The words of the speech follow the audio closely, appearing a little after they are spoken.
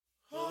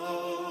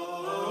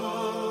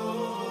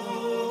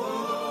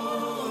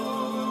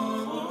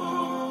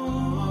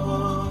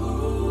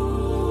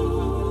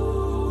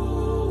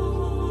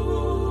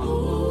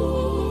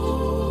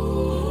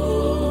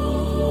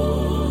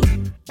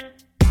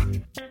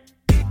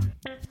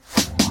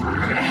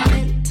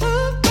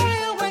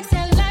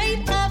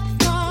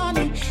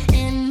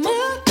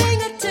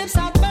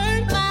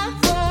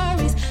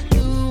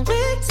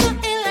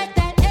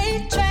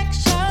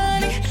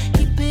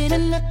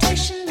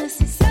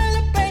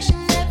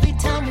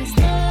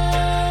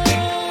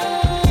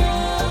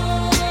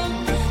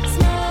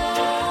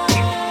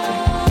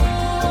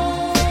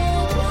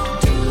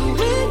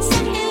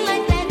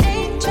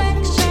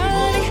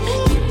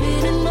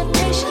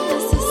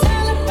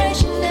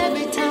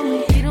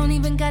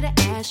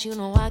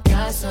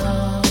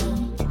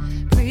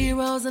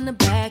in the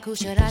back, who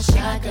should I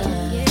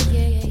shotgun?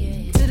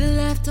 Yeah. To the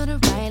left or the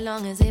right,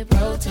 long as it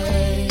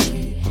rotates.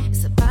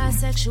 It's a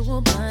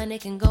bisexual bond, it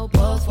can go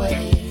both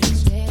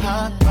ways. Yeah.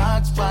 Hot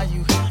box, why you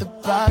hit the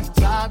box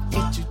top?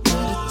 Get you to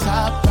the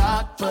top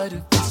rock, but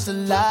if it's a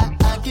lie,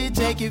 I can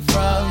take it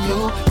from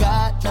you.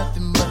 Got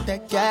nothing but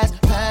that gas,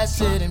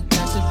 pass it and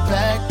pass it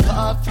back.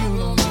 Off, you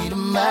don't need a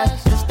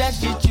mask, it's that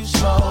shit you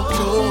smoke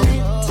too.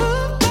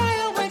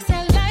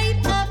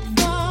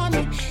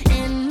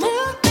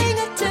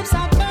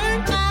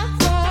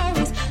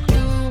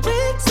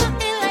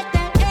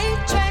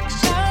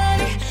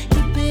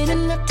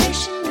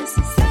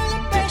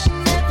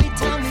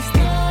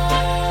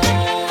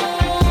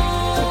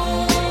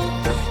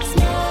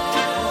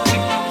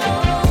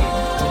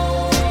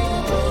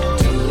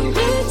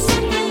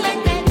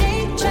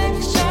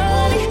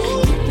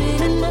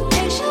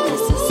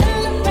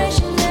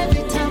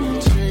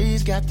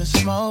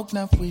 Smoke,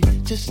 now we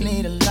just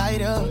need a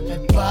lighter.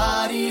 That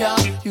body up,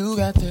 you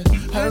got the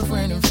earth,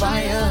 wind, and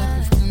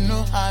fire. If you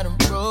know how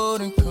to roll,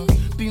 then come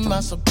be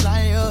my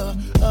supplier.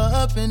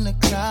 Up in the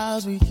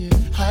clouds, we get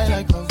high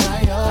like a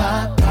fire.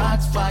 Hot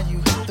box, why you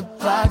hit the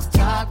box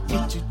top?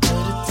 Get you to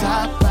the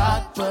top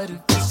rock, but if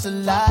it's a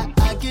lie,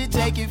 I can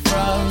take it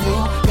from you.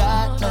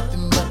 Got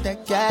nothing but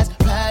that gas,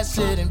 pass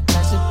it and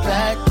pass it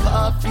back.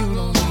 Off, you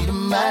don't need a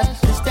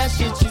mask, it's that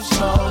shit you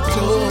smoke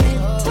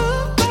too.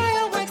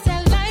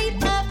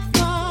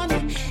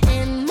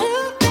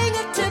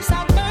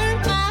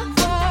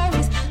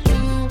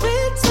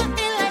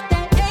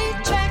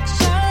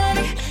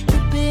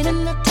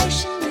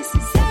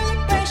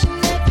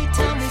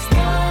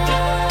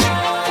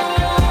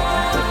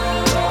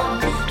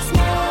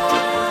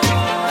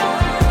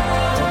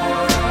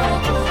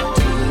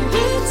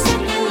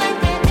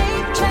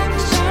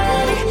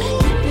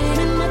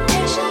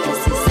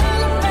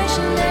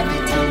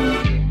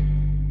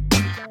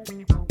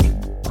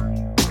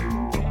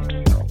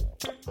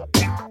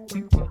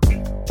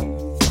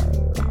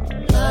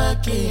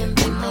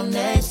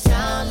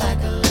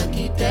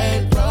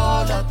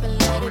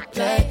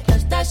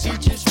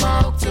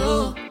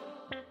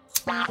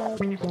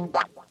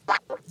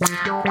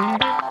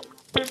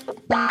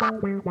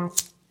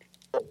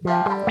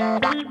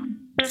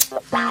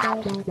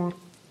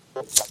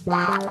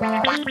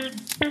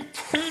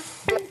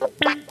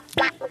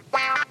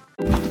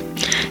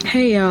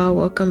 Hey y'all,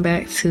 welcome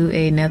back to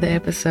another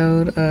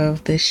episode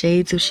of the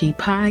Shades of She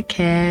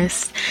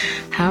podcast.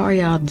 How are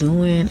y'all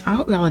doing? I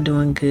hope y'all are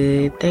doing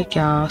good. Thank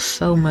y'all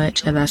so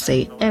much, as I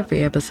say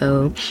every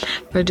episode,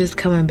 for just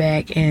coming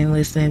back and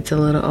listening to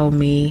little old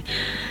me.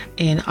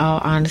 In all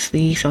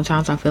honesty,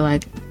 sometimes I feel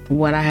like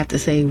what I have to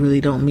say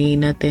really don't mean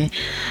nothing.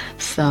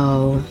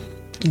 So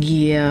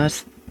yeah,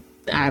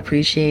 I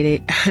appreciate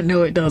it. I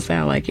know it don't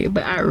sound like it,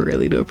 but I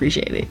really do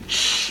appreciate it.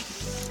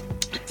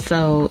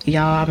 So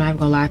y'all, I'm not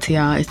gonna lie to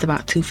y'all, it's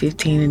about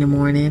 2:15 in the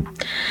morning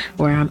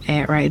where I'm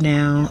at right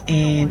now,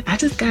 and I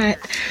just got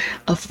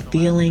a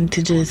feeling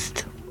to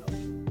just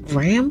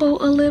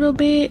ramble a little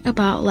bit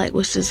about like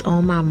what's just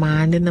on my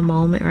mind in the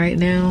moment right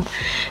now.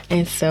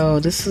 And so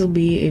this will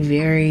be a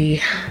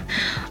very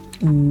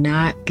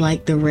not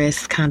like the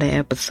rest kind of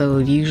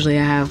episode. Usually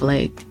I have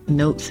like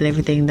notes and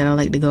everything that I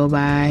like to go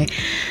by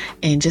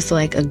and just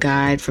like a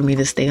guide for me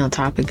to stay on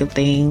topic of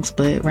things,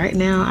 but right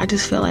now I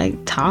just feel like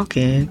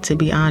talking, to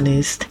be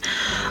honest.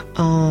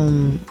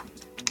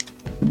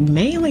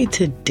 Mainly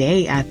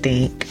today, I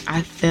think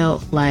I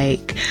felt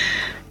like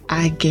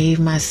I gave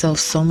myself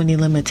so many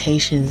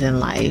limitations in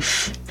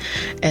life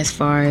as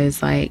far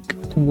as like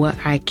what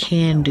I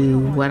can do,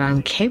 what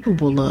I'm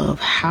capable of,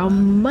 how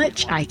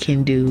much I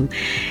can do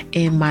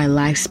in my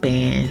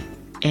lifespan.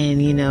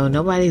 And you know,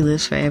 nobody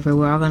lives forever.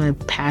 We're all gonna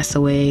pass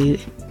away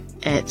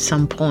at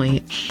some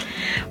point.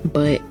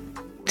 But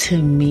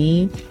to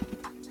me,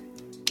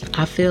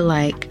 I feel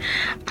like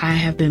I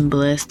have been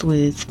blessed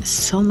with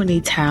so many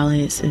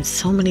talents and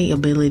so many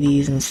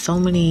abilities and so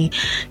many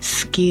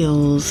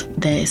skills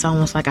that it's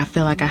almost like I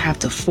feel like I have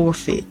to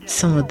forfeit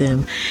some of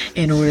them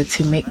in order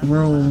to make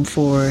room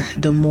for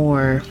the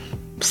more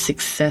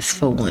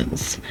successful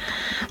ones.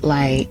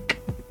 Like,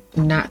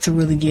 not to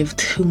really give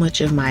too much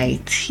of my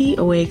tea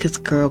away, because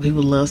girl,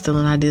 people love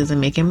stealing ideas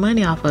and making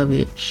money off of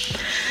it.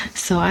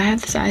 So I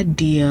have this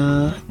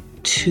idea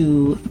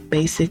to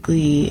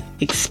basically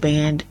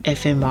expand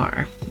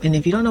FMR. And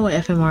if you don't know what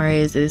FMR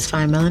is, it is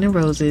Fine Melanin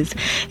Roses.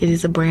 It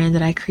is a brand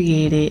that I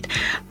created,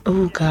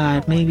 oh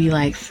God, maybe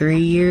like 3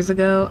 years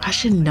ago. I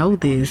should know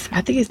this. I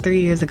think it's 3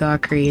 years ago I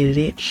created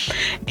it.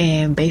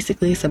 And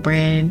basically it's a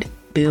brand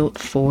built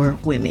for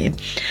women.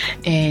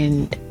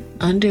 And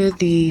under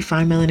the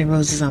Fine Melanin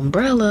Roses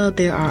umbrella,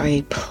 there are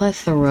a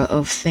plethora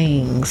of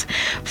things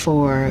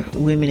for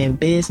women in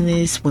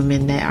business,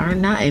 women that are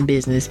not in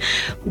business,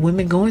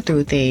 women going through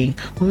a thing,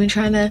 women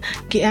trying to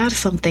get out of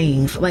some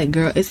things. Like,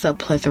 girl, it's a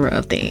plethora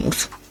of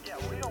things.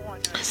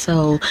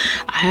 So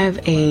I have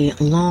a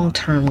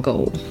long-term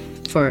goal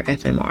for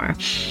FMR,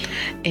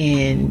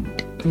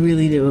 and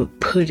really to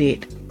put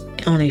it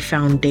on a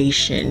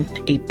foundation,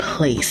 a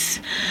place.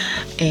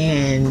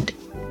 And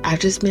I've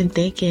just been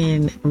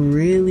thinking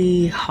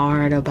really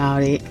hard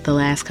about it the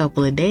last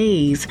couple of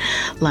days.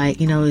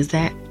 Like, is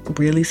that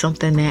really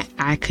something that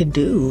I could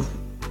do?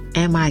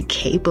 Am I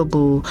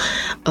capable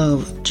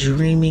of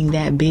dreaming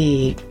that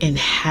big and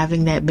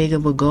having that big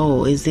of a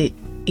goal? Is it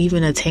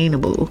even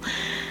attainable?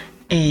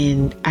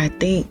 And I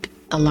think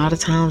a lot of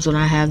times when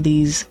I have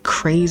these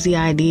crazy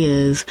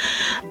ideas,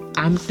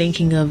 I'm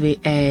thinking of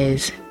it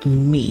as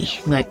me,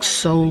 like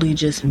solely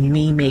just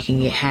me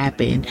making it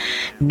happen,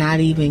 not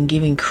even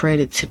giving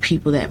credit to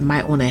people that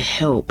might want to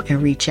help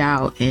and reach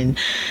out and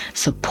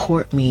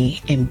support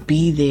me and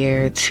be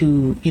there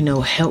to,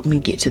 help me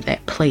get to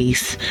that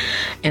place.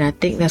 And I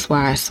think that's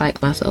why I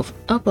psych myself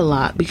up a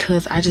lot,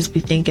 because I just be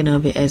thinking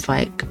of it as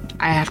like,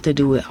 I have to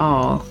do it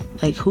all.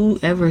 Like,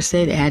 whoever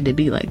said it had to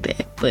be like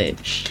that? But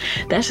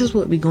that's just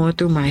what be going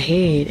through my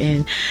head.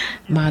 And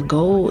my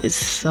goal is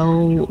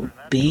so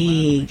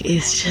big.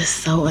 It's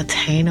just so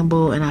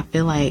attainable. And I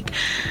feel like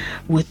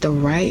with the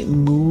right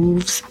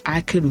moves,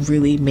 I could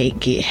really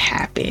make it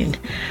happen.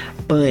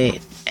 But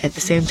at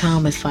the same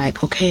time, it's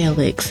like, okay,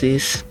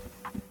 Alexis,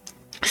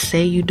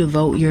 say you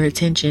devote your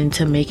attention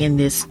to making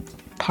this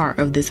part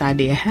of this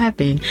idea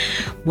happen.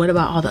 What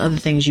about all the other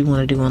things you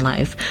want to do in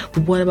life?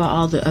 What about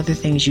all the other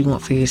things you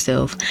want for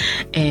yourself?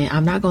 And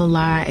I'm not gonna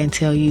lie and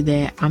tell you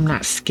that I'm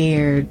not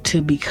scared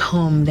to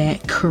become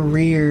that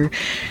career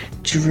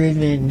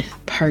driven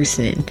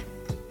person,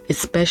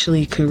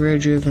 especially career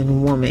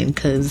driven woman,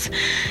 because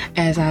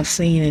as I've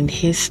seen in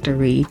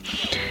history,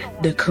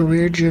 the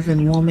career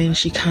driven woman,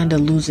 she kind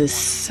of loses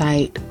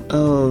sight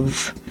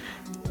of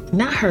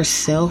not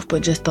herself,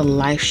 but just the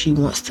life she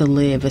wants to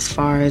live, as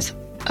far as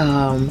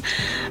a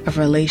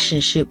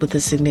relationship with a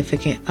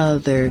significant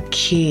other,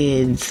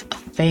 kids,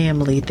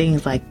 family,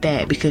 things like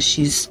that, because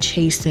she's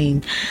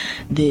chasing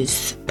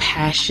this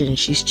passion,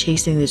 she's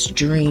chasing this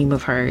dream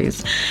of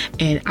hers.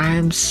 And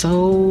I'm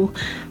so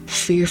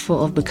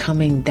fearful of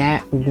becoming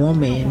that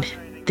woman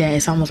that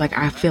it's almost like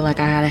I feel like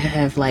I gotta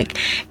have like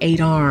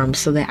 8 arms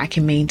so that I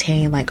can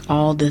maintain like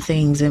all the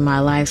things in my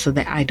life so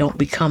that I don't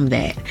become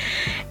that.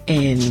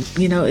 And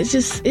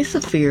it's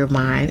a fear of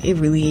mine. It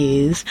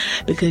really is,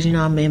 because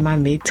I'm in my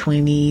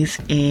mid-20s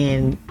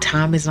and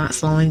time is not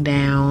slowing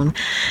down.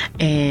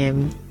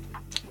 And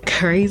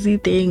crazy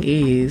thing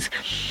is,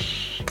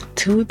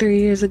 2 or 3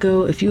 years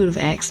ago, if you would have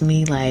asked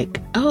me like,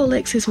 oh,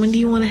 Alexis, when do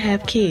you want to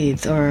have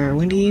kids, or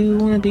when do you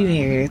want to be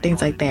married, or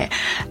things like that,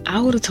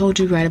 I would have told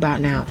you right about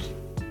now.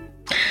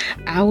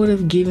 I would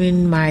have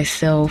given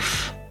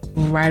myself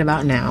right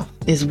about now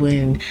is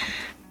when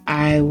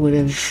I would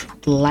have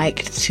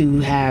liked to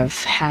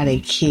have had a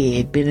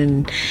kid,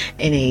 been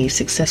in a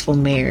successful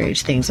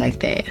marriage, things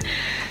like that.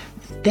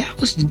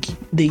 That was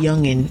the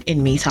youngin'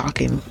 in me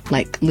talking,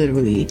 like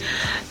literally.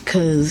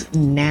 Because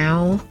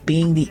now,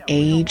 being the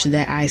age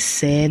that I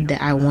said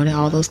that I wanted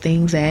all those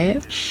things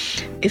at,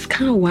 it's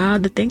kind of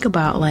wild to think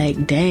about,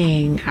 like,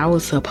 dang, I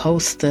was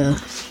supposed to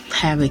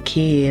have a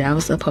kid. I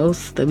was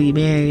supposed to be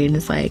married. And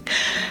it's like,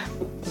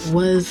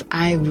 was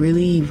I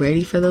really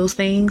ready for those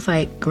things?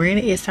 Like,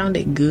 granted, it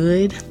sounded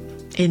good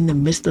in the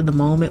midst of the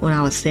moment when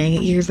I was saying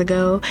it years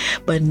ago.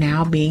 But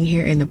now being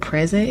here in the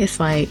present, it's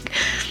like,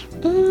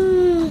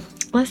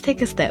 let's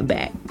take a step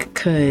back,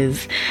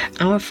 because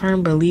I'm a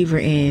firm believer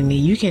in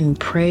you can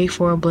pray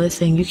for a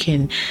blessing, you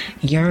can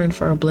yearn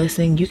for a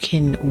blessing, you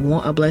can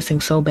want a blessing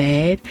so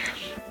bad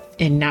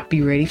and not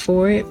be ready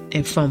for it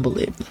and fumble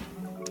it.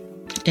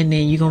 And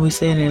then you're going to be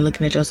sitting there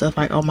looking at yourself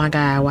like, oh my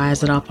God, why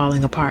is it all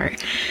falling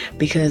apart?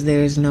 Because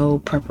there's no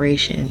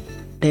preparation,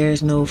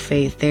 there's no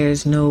faith,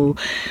 there's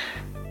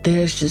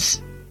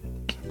just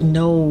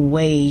no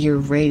way you're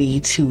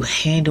ready to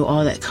handle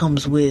all that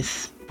comes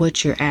with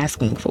what you're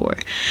asking for.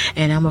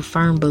 And I'm a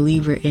firm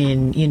believer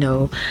in,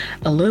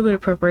 a little bit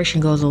of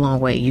preparation goes a long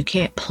way. You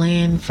can't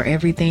plan for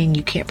everything.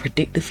 You can't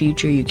predict the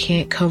future. You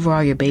can't cover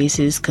all your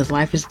bases, because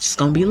life is just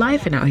going to be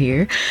lifing out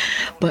here.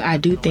 But I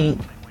do think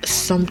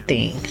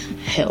something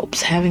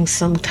helps. Having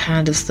some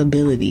kind of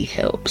stability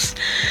helps.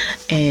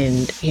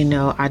 And,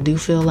 I do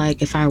feel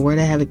like if I were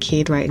to have a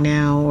kid right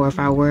now, or if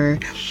I were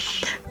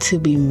to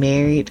be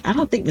married, I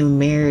don't think the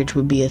marriage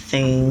would be a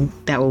thing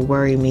that would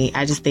worry me.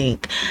 I just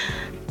think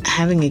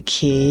having a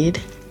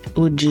kid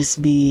would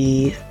just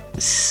be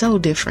so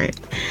different.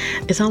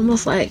 It's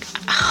almost like,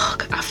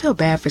 I feel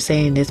bad for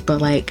saying this, but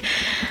like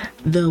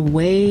the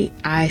way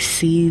I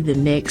see the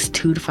next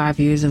 2 to 5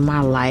 years of my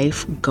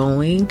life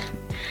going,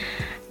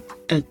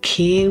 a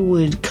kid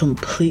would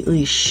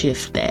completely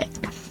shift that.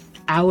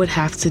 I would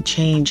have to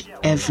change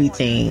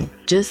everything.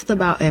 Just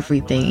about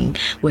everything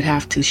would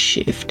have to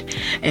shift.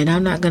 And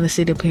I'm not going to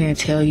sit up here and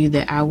tell you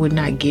that I would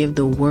not give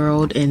the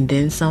world and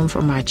then some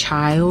for my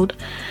child,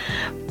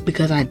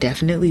 because I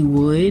definitely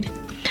would.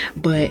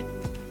 But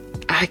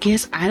I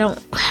guess I don't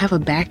have a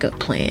backup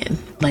plan.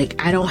 Like,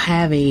 I don't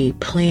have a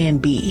plan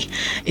B.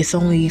 It's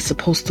only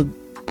supposed to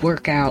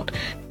work out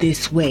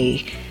this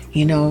way,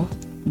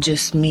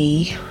 just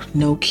me,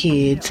 no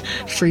kids,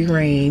 free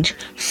range,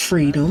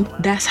 freedom.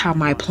 That's how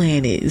my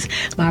plan is.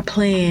 My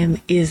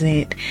plan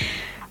isn't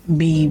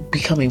me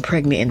becoming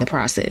pregnant in the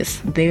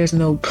process. There's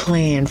no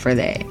plan for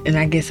that. And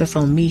I guess that's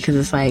on me, because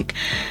it's like,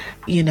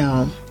 you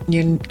know,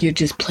 you're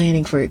just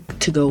planning for it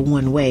to go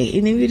one way.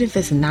 And even if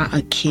it's not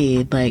a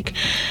kid, like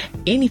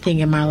anything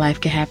in my life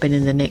could happen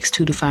in the next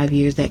 2 to 5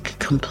 years that could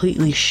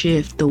completely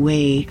shift the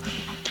way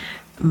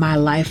my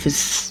life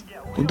is,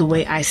 the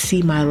way I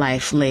see my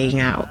life laying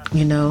out,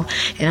 you know.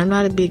 And I'm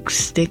not a big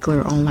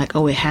stickler on like,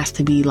 oh, it has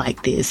to be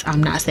like this.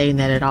 I'm not saying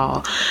that at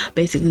all.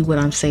 Basically what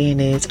I'm saying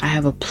is I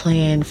have a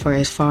plan for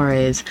as far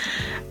as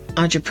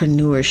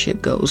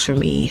entrepreneurship goes for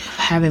me,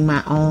 having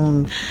my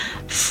own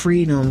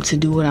freedom to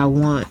do what I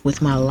want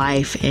with my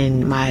life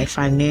and my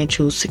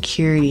financial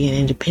security and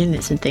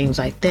independence and things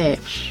like that.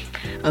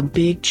 A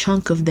big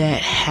chunk of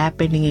that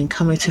happening and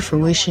coming to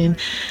fruition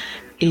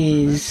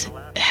is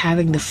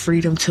having the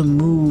freedom to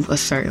move a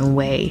certain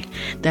way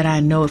that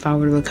I know if I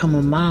were to become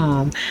a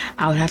mom,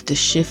 I would have to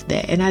shift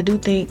that. And I do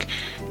think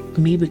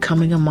me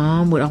becoming a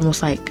mom would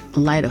almost like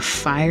light a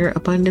fire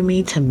up under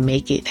me to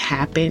make it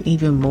happen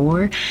even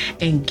more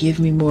and give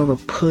me more of a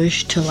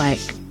push to like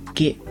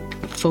get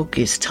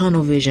focused,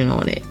 tunnel vision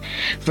on it,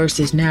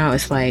 versus now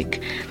it's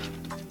like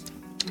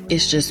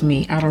it's just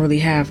me. I don't really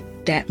have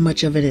that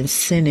much of an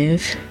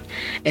incentive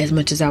as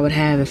much as I would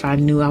have if I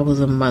knew I was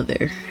a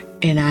mother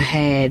and I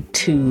had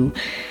to,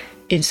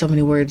 in so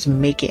many words,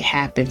 make it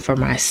happen for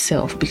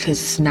myself,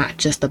 because it's not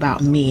just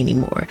about me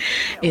anymore.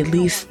 At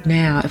least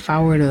now, if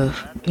I were to,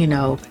 you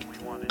know,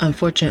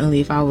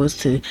 unfortunately, if I was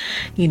to,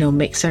 you know,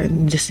 make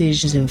certain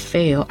decisions and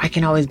fail, I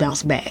can always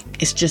bounce back.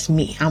 It's just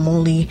me. I'm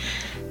only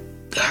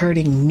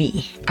hurting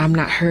me. I'm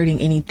not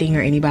hurting anything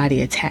or anybody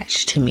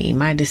attached to me.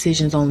 My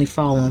decisions only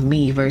fall on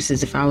me,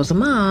 versus if I was a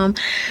mom,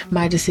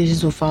 my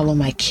decisions will fall on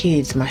my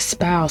kids, my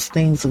spouse,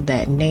 things of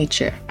that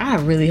nature. I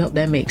really hope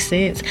that makes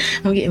sense.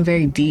 I'm getting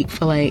very deep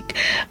for like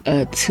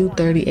a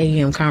 2:30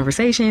 a.m.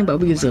 conversation, but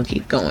we're just gonna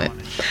keep going.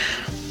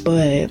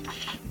 But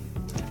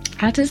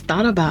I just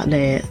thought about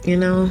that, you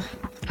know.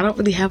 I don't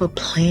really have a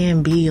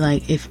plan B,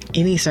 like if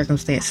any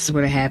circumstances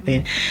were to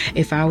happen.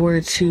 If I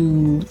were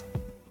to,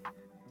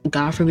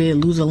 God forbid,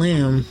 lose a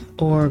limb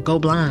or go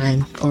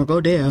blind or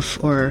go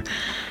deaf or,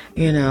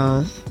 you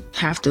know,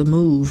 have to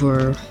move,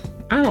 or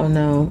I don't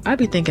know. I'd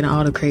be thinking of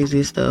all the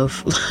craziest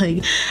stuff.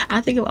 Like,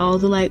 I think of all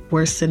the like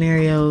worst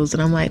scenarios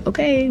and I'm like,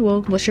 okay,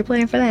 well, what's your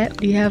plan for that?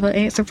 Do you have an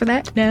answer for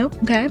that? No?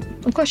 Okay.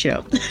 Of course you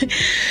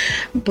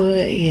don't.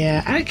 But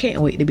yeah, I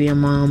can't wait to be a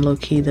mom, low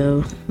key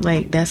though.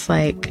 Like, that's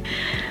like,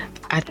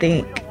 I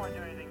think,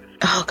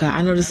 oh God,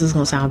 I know this is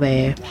gonna sound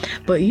bad,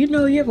 but you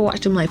know, you ever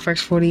watch them like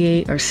First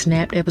 48 or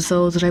Snapped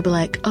episodes where they be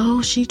like,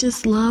 oh, she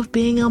just loved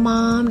being a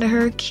mom to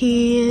her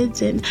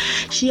kids and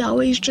she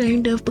always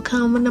dreamed of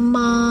becoming a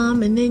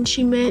mom, and then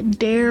she met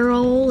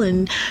Daryl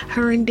and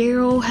her and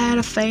Daryl had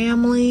a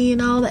family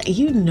and all that.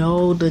 You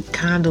know the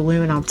kind of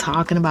women I'm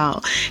talking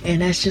about,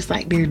 and that's just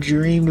like their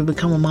dream to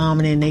become a mom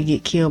and then they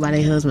get killed by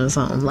their husband or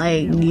something.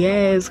 Like,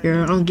 yes,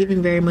 girl, I'm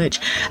giving very much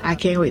I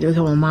can't wait to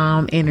become a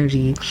mom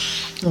energy.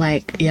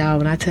 Like, y'all,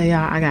 when I tell y'all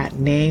I got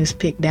names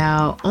picked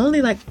out,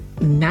 only like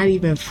not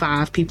even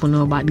 5 people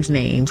know about these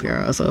names,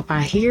 girl. So if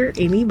I hear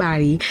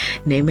anybody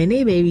naming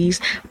their babies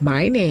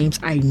my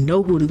names, I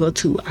know who to go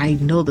to. I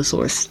know the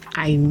source.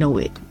 I know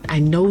it. I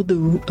know the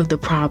root of the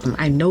problem.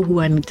 I know who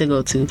I need to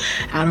go to.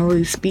 I don't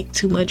really speak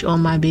too much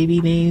on my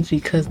baby names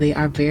because they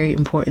are very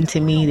important to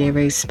me. They're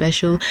very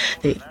special.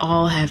 They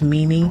all have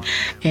meaning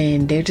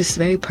and they're just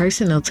very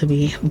personal to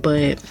me.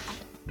 But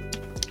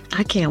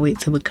I can't wait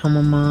to become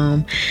a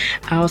mom.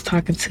 I was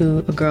talking to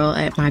a girl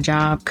at my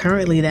job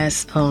currently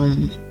that's,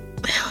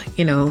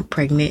 you know,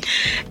 pregnant,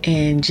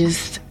 and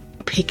just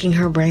picking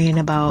her brain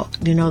about,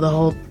 you know, the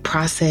whole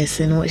process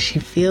and what she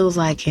feels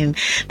like and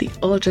the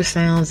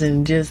ultrasounds,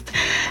 and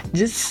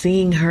just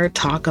seeing her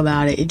talk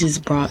about it, it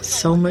just brought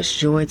so much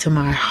joy to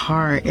my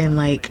heart. And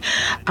like,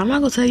 I'm not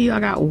gonna tell you I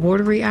got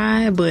watery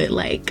eye, but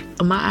like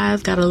my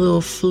eyes got a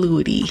little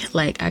fluidy.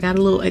 Like I got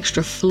a little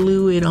extra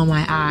fluid on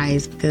my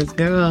eyes because,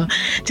 girl,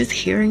 just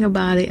hearing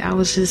about it, I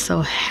was just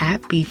so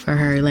happy for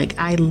her. Like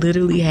I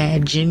literally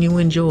had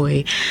genuine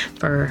joy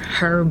for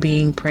her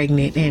being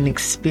pregnant and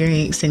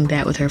experiencing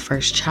that with her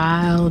first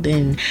child,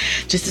 and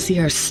just to see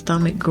her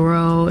stomach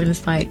grow. And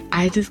it's like,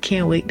 I just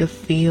can't wait to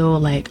feel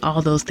like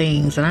all those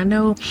things. And I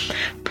know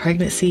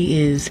pregnancy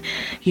is,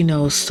 you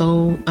know,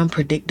 so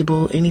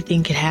unpredictable.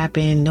 Anything could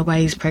happen.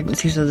 Nobody's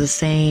pregnancies are the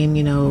same.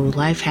 You know,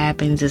 life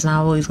happens. It's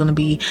not always going to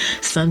be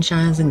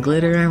sunshines and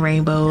glitter and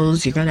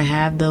rainbows. You're going to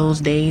have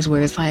those days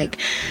where it's like,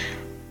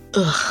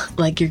 ugh,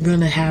 like you're going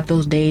to have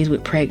those days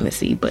with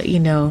pregnancy. But, you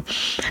know,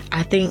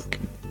 I think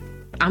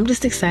I'm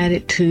just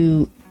excited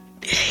to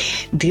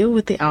deal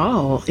with it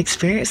all,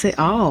 experience it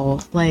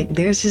all. Like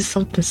there's just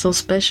something so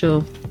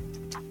special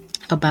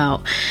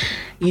about,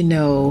 you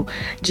know,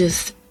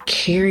 just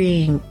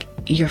carrying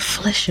your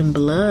flesh and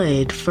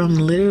blood from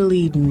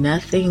literally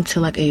nothing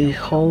to like a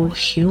whole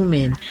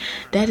human.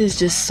 That is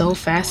just so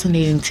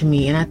fascinating to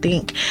me. And I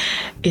think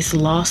it's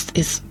lost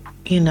its,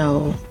 you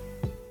know,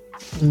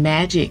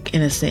 magic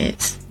in a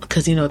sense,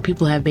 because, you know,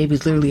 people have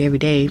babies literally every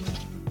day,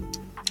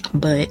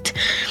 but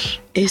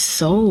it's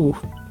so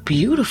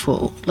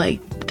beautiful.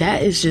 Like,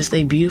 that is just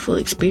a beautiful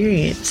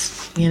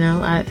experience. You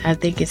know, I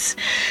think it's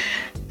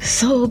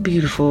so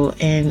beautiful,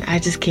 and I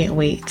just can't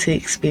wait to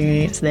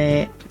experience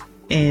that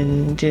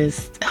and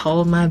just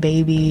hold my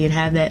baby and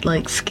have that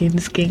like skin to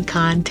skin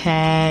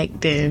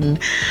contact and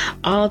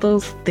all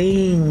those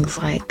things.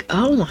 Like,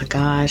 oh my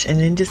gosh. And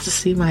then just to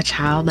see my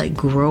child like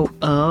grow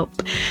up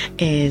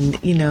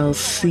and, you know,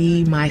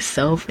 see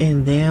myself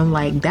in them,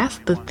 like, that's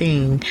the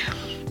thing.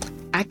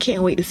 I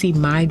can't wait to see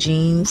my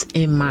genes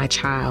in my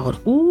child.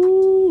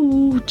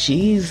 Ooh,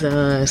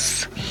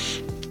 Jesus.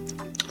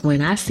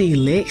 When I see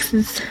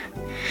Lexus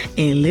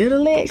and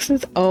little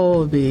Lexus,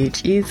 oh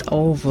bitch, it's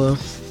over.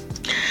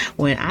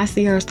 When I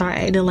see her start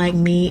acting like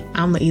me,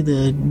 I'ma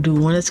either do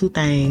one or two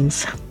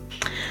things.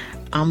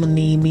 I'ma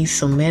need me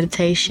some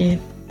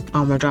meditation.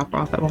 I'm gonna drop her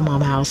off at my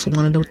mom's house.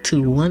 One of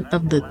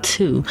the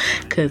two.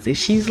 Because if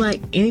she's like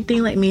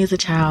anything like me as a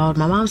child,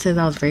 my mom says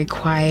I was very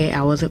quiet,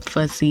 I wasn't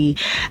fussy,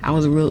 I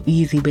was a real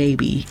easy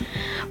baby.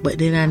 But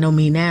then I know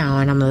me now,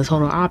 and I'm the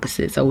total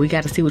opposite. So we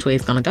got to see which way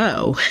it's gonna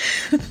go.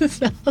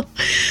 So,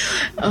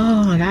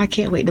 oh my God, I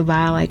can't wait to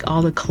buy like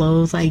all the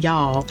clothes. Like,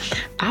 y'all,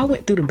 I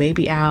went through the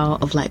baby aisle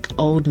of like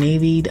Old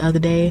Navy the other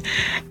day,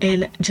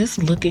 and just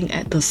looking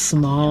at the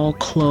small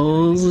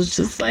clothes was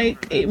just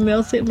like, it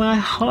melted my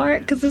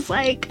heart. Because it's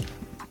like,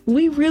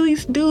 we really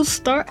do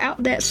start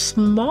out that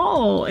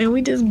small, and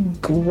we just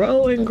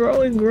grow and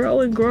grow and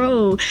grow and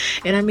grow.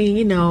 And I mean,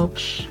 you know,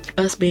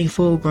 us being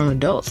full-grown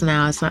adults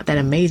now, it's not that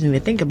amazing to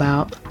think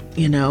about,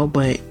 you know,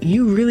 but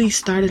you really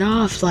started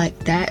off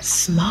like that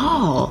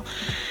small.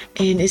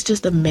 And it's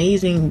just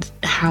amazing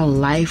how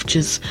life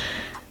just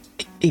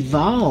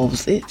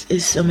evolves.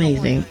 It's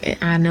amazing.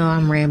 I know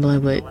I'm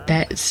rambling, but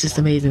that's just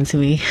amazing to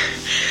me.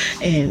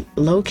 And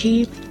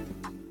low-key,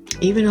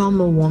 even though I'm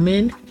a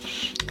woman,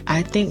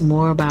 I think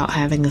more about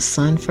having a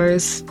son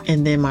first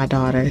and then my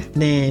daughter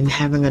than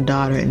having a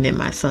daughter and then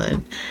my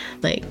son.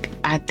 Like,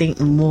 I think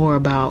more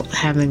about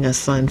having a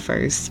son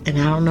first. And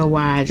I don't know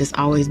why, I just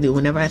always do.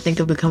 Whenever I think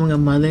of becoming a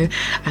mother,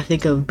 I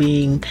think of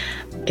being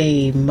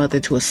a mother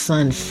to a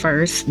son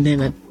first,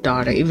 then a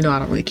daughter, even though I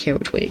don't really care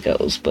which way it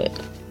goes. But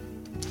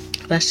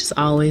that's just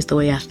always the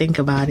way I think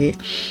about it.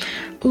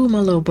 Ooh, my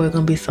little boy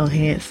gonna be so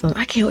handsome.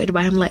 I can't wait to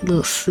buy him like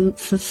little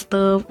suits and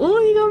stuff.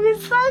 Ooh, he gonna be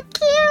so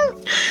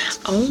cute.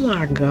 Oh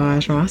my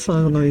gosh, my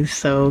son's gonna be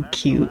so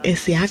cute. And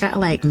see, I got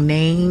like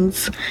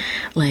names,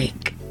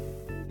 like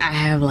I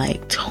have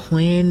like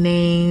twin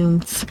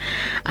names,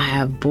 I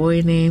have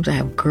boy names, I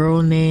have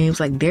girl names.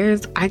 Like,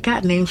 I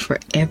got names for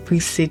every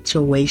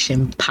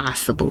situation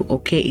possible,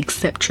 okay,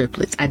 except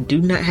triplets. I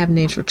do not have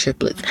names for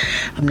triplets.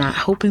 I'm not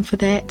hoping for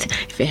that.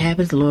 If it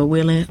happens, Lord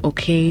willing,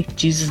 okay,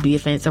 Jesus be a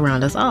fence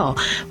around us all.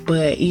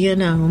 But, you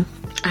know,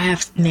 I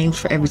have names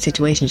for every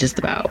situation just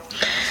about.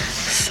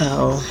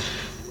 So,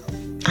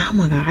 oh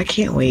my God, I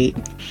can't wait.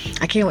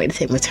 I can't wait to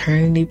take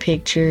maternity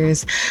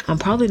pictures. I'm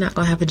probably not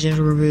going to have a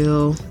gender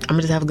reveal. I'm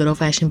going to just have a good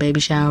old-fashioned baby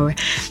shower.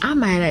 I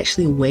might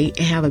actually wait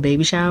and have a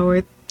baby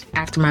shower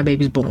after my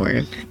baby's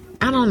born.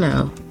 I don't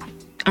know.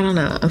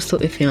 I'm still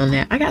iffy on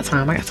that. I got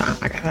time.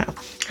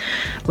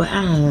 But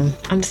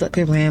I'm just up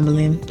here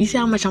rambling. You see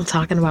how much I'm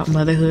talking about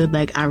motherhood?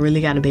 Like, I really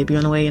got a baby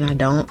on the way and I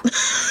don't.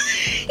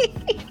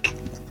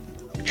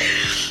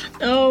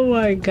 Oh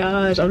my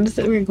gosh. I'm just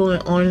sitting here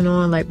going on and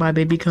on like my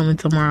baby coming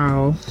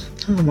tomorrow.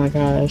 Oh my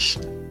gosh.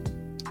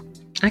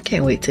 I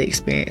can't wait to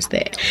experience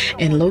that.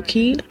 And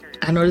low-key,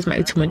 I know this might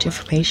be too much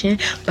information,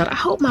 but I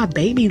hope my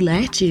baby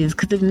latches,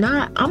 because if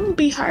not, I'm gonna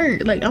be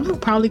hurt. Like, I'm gonna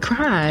probably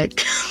cry.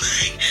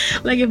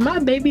 Like, if my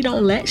baby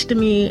don't latch to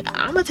me,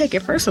 I'm gonna take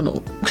it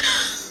personal.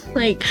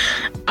 Like,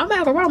 I'm gonna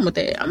have a problem with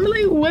that. I'm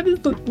like, what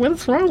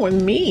is wrong with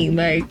me?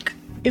 Like,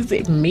 is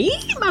it me?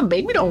 My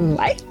baby don't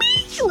like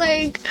me?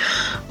 Like,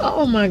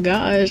 oh my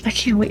gosh, I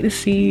can't wait to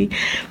see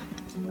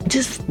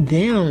just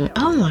them.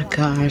 Oh my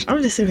gosh,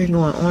 I'm just sitting here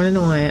going on and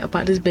on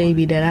about this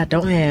baby that I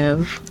don't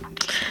have.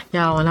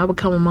 Y'all, when I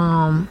become a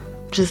mom,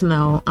 just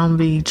know I'm gonna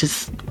be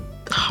just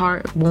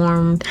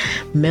heartwarmed,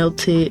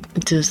 melted,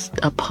 just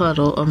a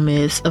puddle, a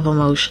mess of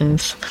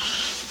emotions.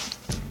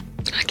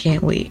 I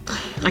can't wait.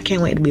 I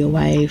can't wait to be a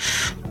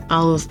wife.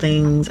 All those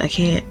things.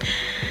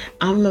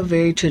 I'm a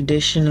very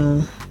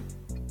traditional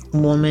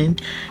woman,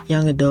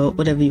 young adult,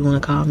 whatever you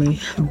want to call me,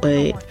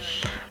 but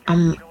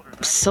I'm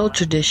so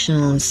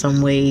traditional in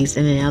some ways,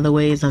 and in other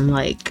ways I'm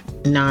like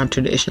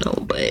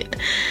non-traditional. But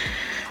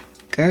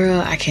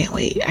girl, I can't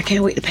wait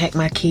to pack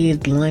my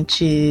kids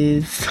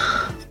lunches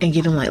and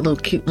get them like little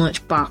cute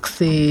lunch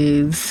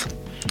boxes.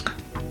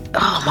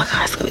 Oh my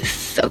god, it's gonna be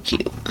so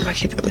cute. My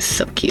kids are gonna be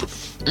so cute.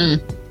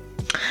 And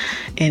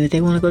if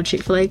they want to go to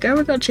Chick-fil-A, girl,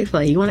 we'll go to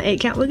Chick-fil-A. You want an 8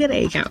 count? We'll get an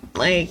 8 count.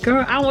 Like,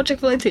 girl, I want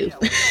Chick-fil-A too.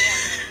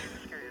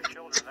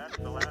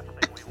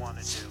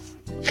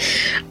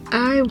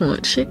 I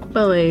want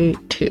Chick-fil-A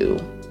too.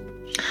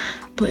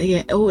 But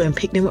yeah, and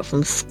pick them up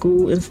from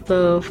school and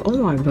stuff. Oh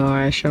my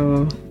gosh,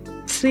 y'all.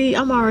 See,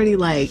 I'm already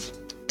like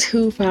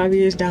 5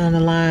 years down the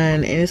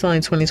line, and it's only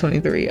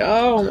 2023.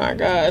 Oh my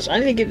gosh, I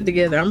need to get it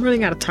together. I'm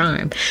running out of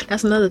time.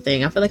 That's another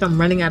thing. I feel like I'm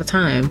running out of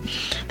time.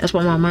 That's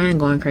why my mind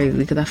going crazy,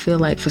 because I feel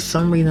like for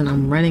some reason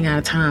I'm running out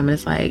of time. And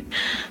it's like,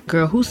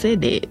 girl, who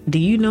said that? Do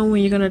you know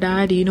when you're gonna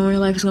die? Do you know when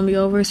your life is gonna be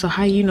over? So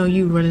how you know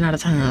you running out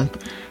of time?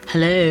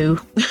 Hello.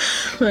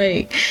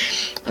 Like,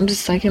 I'm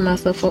just psyching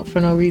myself up for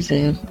no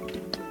reason.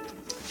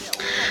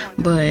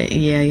 But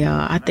yeah,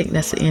 y'all, I think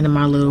that's the end of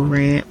my little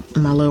rant,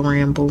 my little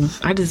ramble.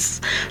 I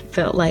just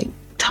felt like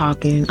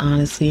talking,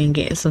 honestly, and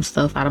getting some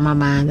stuff out of my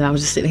mind that I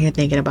was just sitting here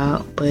thinking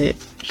about. But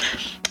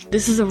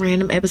this is a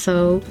random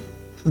episode,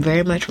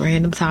 very much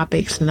random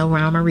topics, no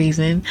rhyme or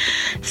reason.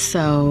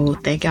 So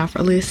thank y'all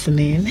for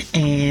listening,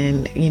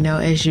 and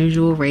as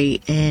usual,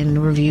 rate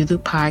and review the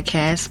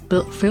podcast,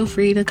 but feel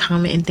free to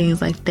comment and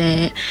things like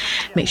that.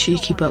 Make sure you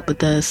keep up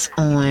with us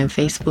on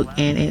Facebook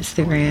and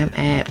Instagram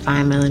at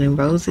Fine Melanin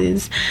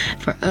Roses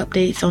for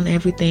updates on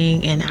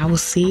everything, and I will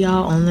see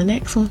y'all on the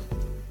next one.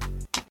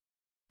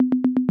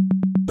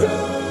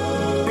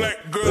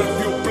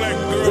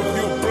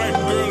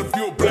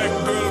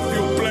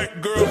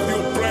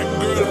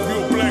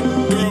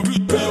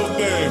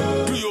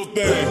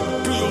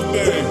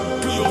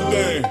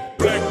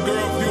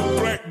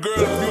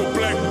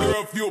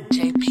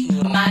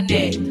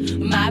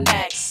 My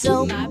back,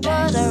 so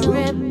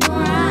buttery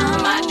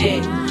brown. My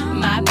neck,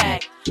 my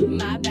back,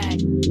 my back,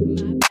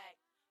 my back.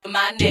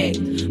 My neck,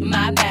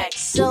 my back,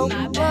 so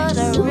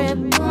buttery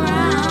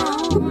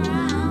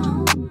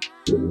brown.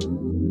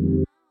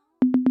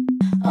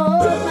 Oh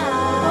my,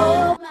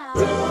 oh my,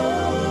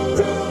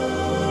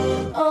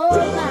 oh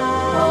my,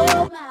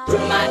 oh my.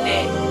 My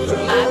neck,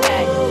 my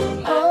back,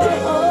 my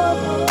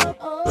back.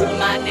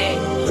 My neck,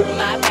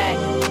 my back,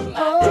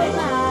 my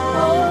back.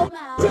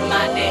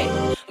 My neck,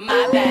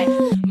 my back,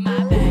 my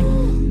back,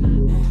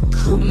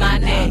 my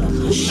neck,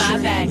 my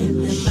back,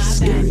 my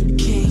back,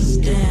 kings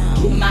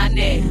down. My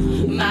neck,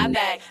 my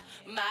back,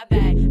 my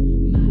back,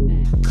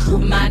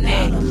 my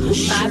neck,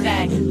 my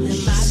back,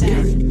 my back,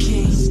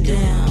 kings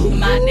down.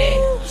 My neck,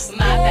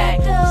 my back,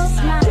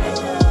 my back.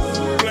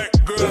 Black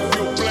girl, if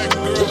you black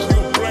girl, if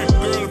you black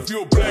girl, if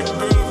you black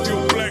girl, if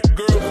you black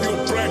girl, if you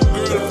black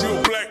girl, if you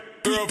black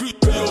girl, do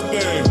your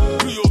thing,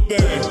 do your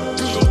thing,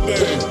 do your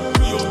thing,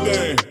 do your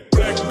thing.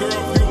 Black girl,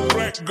 if you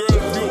black girl,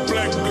 if you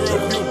black girl, if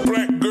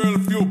you black girl,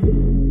 if you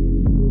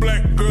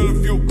black girl,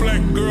 if you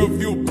black girl,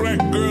 if you black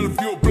girl, if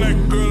you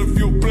black girl, if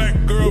you black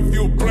girl, if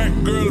you black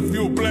girl, if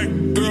you black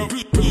girl,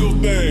 do your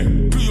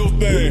thing, do your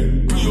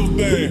thing, do your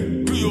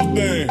thing, do your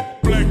thing.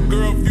 Black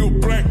girl, if you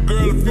black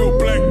girl, if you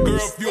black girl,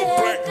 if you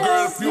black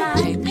girl, if you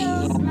JP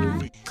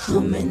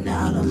coming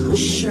out of my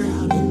shirt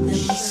and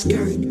then my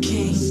skirt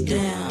came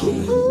down.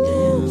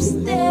 Oops,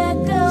 there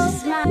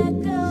goes my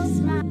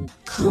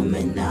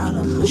coming out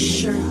of my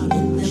shirt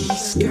and then my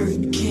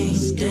skirt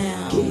came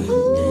down.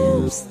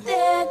 Oops,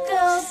 there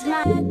goes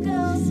my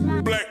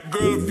black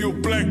girl, if you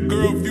black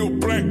girl, if you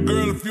black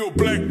girl, if you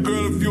black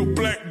girl, if you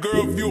black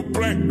girl, if you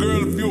black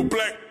girl, if you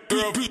black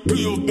girl, do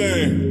your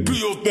thing, do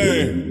your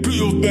thing, do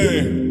your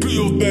thing, do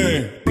your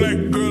thing. Black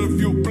girl,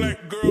 if you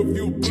black girl, if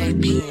you black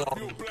girl.